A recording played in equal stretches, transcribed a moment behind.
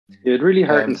It really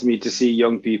heartens me to see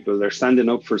young people, they're standing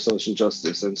up for social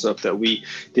justice and stuff that we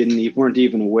weren't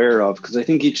even aware of, because I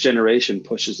think each generation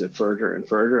pushes it further and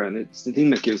further, and it's the thing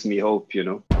that gives me hope, you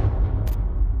know.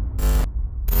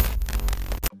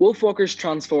 Wolfwalkers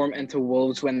transform into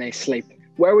wolves when they sleep.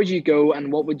 Where would you go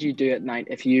and what would you do at night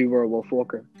if you were a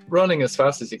Wolfwalker? Running as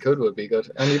fast as you could would be good.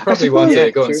 And you probably want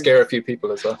to go and scare a few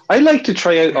people as well. I'd like to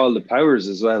try out all the powers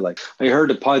as well. Like, I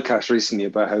heard a podcast recently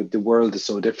about how the world is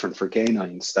so different for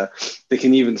canines that they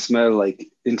can even smell like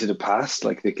into the past,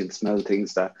 like they can smell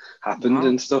things that happened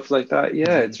and stuff like that.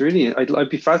 Yeah, it's really, I'd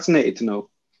be fascinated to know.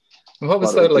 What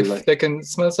was that like? They can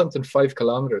smell something 5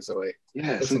 kilometers away.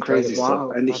 Yeah, some crazy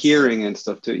stuff. And the hearing and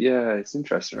stuff too. Yeah, it's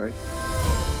interesting, right?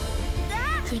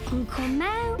 You can come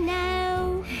out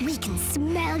now. We can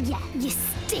smell ya. You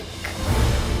stink.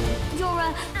 You're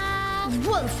a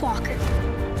Wolfwalker.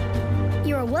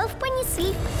 You're a wolf when you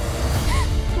sleep.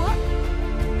 What?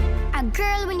 A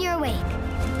girl when you're awake.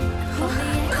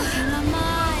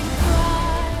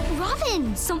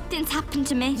 Robyn, something's happened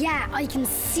to me. Yeah, I can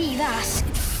see that.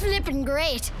 It's flipping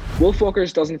great.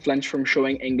 Wolfwalkers doesn't flinch from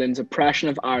showing England's oppression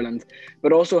of Ireland,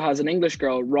 but also has an English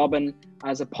girl, Robyn,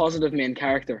 as a positive main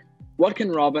character. What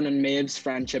can Robyn and Mebh's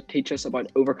friendship teach us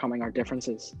about overcoming our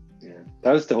differences? Yeah,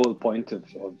 that was the whole point of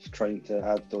trying to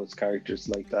have those characters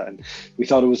like that. And we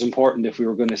thought it was important, if we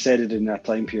were going to set it in that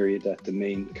time period, that the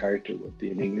main character would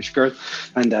be an English girl,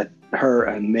 and that her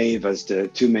and Mebh as the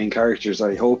two main characters,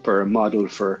 I hope, are a model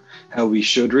for how we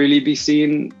should really be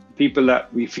seeing people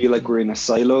that we feel like we're in a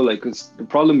silo. Like, 'cause the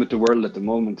problem with the world at the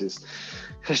moment is,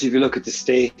 especially if you look at the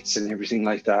States and everything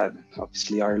like that,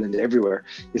 obviously Ireland, everywhere,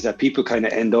 is that people kind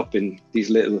of end up in these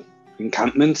little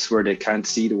encampments where they can't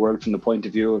see the world from the point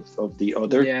of view of the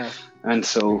other. Yeah. And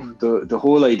so the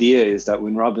whole idea is that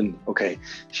when Robyn,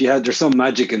 there's some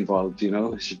magic involved, you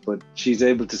know, but she's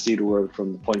able to see the world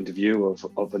from the point of view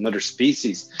of another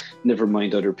species, never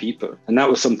mind other people. And that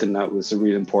was something that was a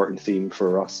real important theme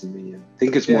for us and me. I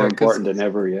think it's more important than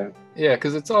ever, Yeah,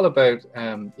 because it's all about,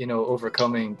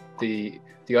 overcoming the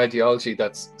ideology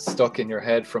that's stuck in your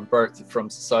head from birth, from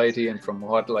society, and from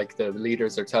what like the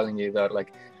leaders are telling you, that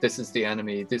like this is the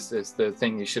enemy, this is the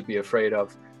thing you should be afraid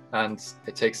of. And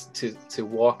it takes to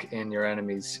walk in your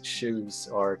enemy's shoes,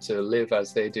 or to live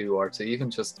as they do, or to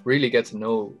even just really get to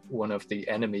know one of the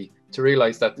enemy, to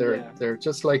realize that they're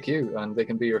just like you and they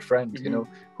can be your friend. You know,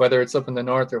 whether it's up in the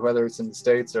north or whether it's in the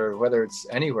States or whether it's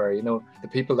anywhere, you know, the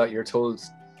people that you're told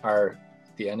are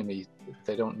the enemy,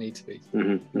 they don't need to be.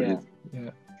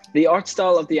 The art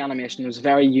style of the animation was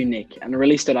very unique and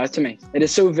really stood out to me. It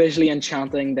is so visually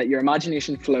enchanting that your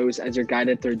imagination flows as you're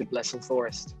guided through the blissful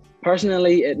forest.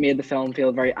 Personally, it made the film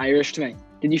feel very Irish to me.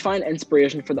 Did you find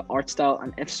inspiration for the art style,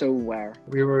 and if so, where?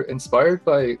 We were inspired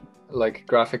by like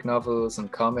graphic novels and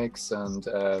comics and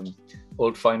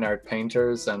old fine art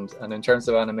painters, and in terms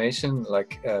of animation,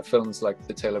 like films like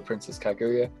The Tale of Princess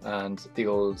Kaguya and the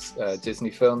old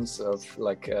Disney films of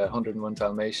like 101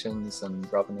 Dalmatians and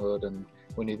Robin Hood and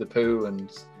Winnie the Pooh, and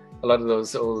a lot of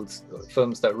those old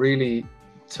films that really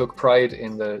took pride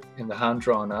in the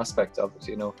hand-drawn aspect of it,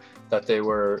 you know, that they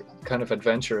were kind of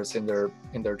adventurous in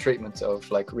their treatment of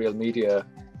like real media,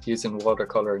 using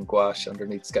watercolor and gouache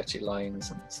underneath sketchy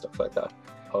lines and stuff like that.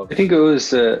 I think it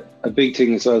was a big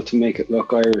thing as well to make it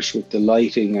look Irish with the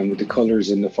lighting and with the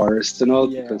colours in the forest and all,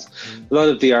 because a lot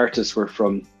of the artists were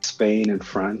from Spain and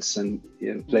France and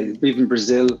even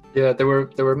Brazil. Yeah, they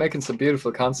were making some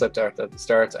beautiful concept art at the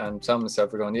start, and Tomm and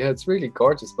myself were going, it's really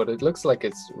gorgeous, but it looks like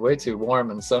it's way too warm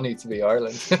and sunny to be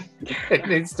Ireland. It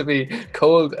needs to be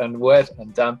cold and wet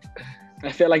and damp.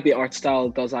 I feel like the art style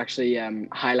does actually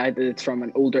highlight that it's from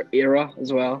an older era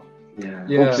as well. Yeah.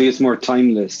 Hopefully it's more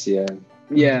timeless,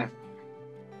 Yeah.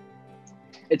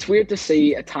 It's weird to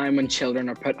see a time when children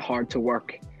are put hard to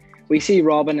work. We see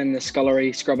Robyn in the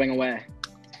scullery scrubbing away.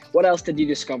 What else did you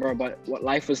discover about what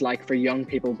life was like for young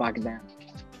people back then?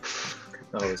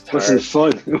 It wasn't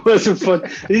fun. It wasn't fun.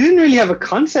 They didn't really have a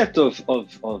concept of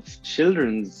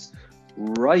children's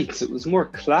rights. It was more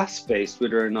class-based,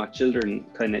 whether or not children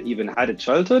kind of even had a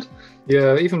childhood.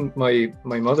 Yeah, even my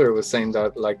mother was saying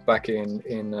that like back in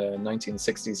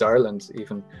 1960s Ireland,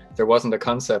 even there wasn't a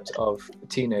concept of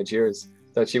teenage years,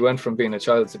 that you went from being a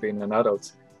child to being an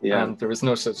adult. And there was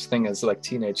no such thing as like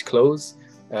teenage clothes.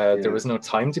 There was no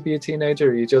time to be a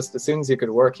teenager. You just, as soon as you could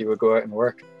work, you would go out and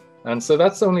work. And so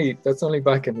that's only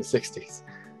back in the 60s.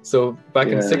 So back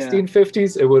in the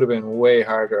 1650s, it would have been way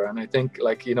harder. And I think,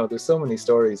 like, you know, there's so many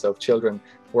stories of children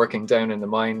working down in the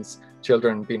mines,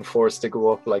 children being forced to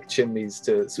go up like chimneys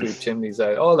to sweep chimneys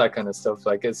out, all that kind of stuff.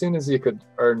 Like, as soon as you could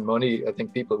earn money, I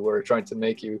think people were trying to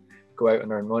make you go out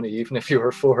and earn money, even if you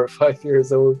were 4 or 5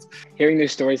 years old. Hearing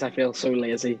those stories, I feel so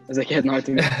lazy as a kid now,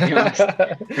 to be honest.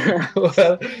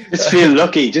 Well, Just feel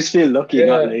lucky. Just feel lucky, Yeah.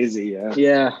 not lazy. Yeah.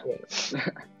 Yeah.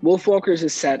 Wolfwalkers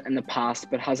is set in the past,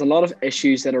 but has a lot of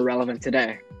issues that are relevant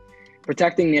today.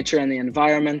 Protecting nature and the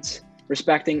environment,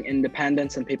 respecting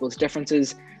independence and people's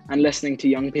differences, and listening to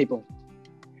young people.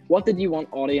 What did you want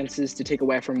audiences to take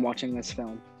away from watching this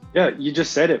film? Yeah, you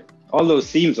just said it. All those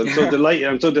themes. I'm so delighted.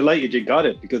 I'm so delighted you got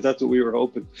it, because that's what we were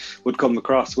hoping would come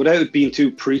across without it being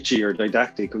too preachy or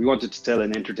didactic. We wanted to tell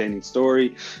an entertaining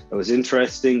story that was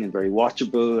interesting and very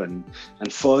watchable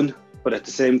and fun. But at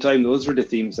the same time, those were the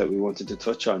themes that we wanted to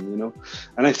touch on, you know.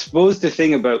 And I suppose the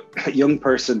thing about a young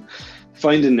person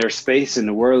finding their space in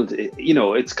the world, you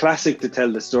know, it's classic to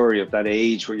tell the story of that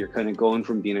age where you're kind of going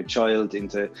from being a child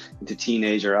into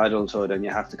teenage or adulthood, and you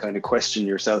have to kind of question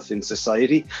yourself in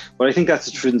society. But I think that's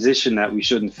a transition that we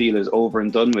shouldn't feel is over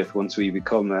and done with once we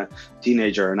become a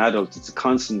teenager or an adult. It's a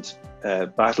constant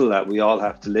battle that we all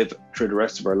have to live through the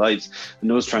rest of our lives. And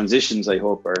those transitions, I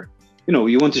hope, are, you know,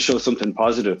 you want to show something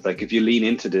positive. Like if you lean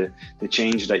into the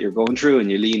change that you're going through,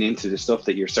 and you lean into the stuff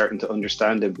that you're starting to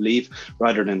understand and believe,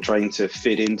 rather than trying to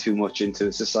fit in too much into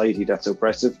a society that's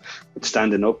oppressive, but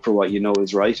standing up for what you know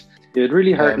is right. It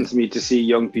really heartens me to see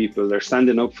young people, they're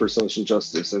standing up for social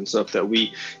justice and stuff that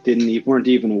we weren't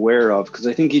even aware of, because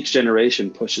I think each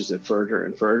generation pushes it further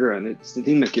and further, and it's the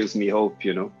thing that gives me hope,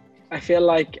 you know. I feel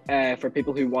like for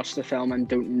people who watch the film and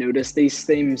don't notice these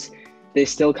themes, they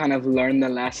still kind of learn the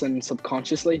lesson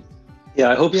subconsciously. Yeah,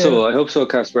 I hope so. I hope so,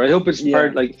 Kasper. I hope it's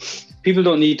part, like, people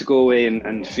don't need to go away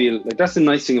and feel like, that's the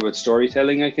nice thing about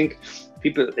storytelling. I think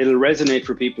it'll resonate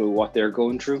for people what they're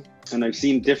going through. And I've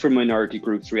seen different minority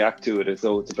groups react to it as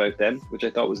though it's about them, which I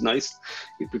thought was nice,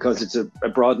 because it's a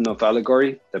broad enough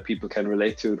allegory that people can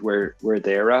relate to it where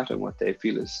they're at and what they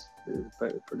feel is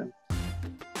about it for them.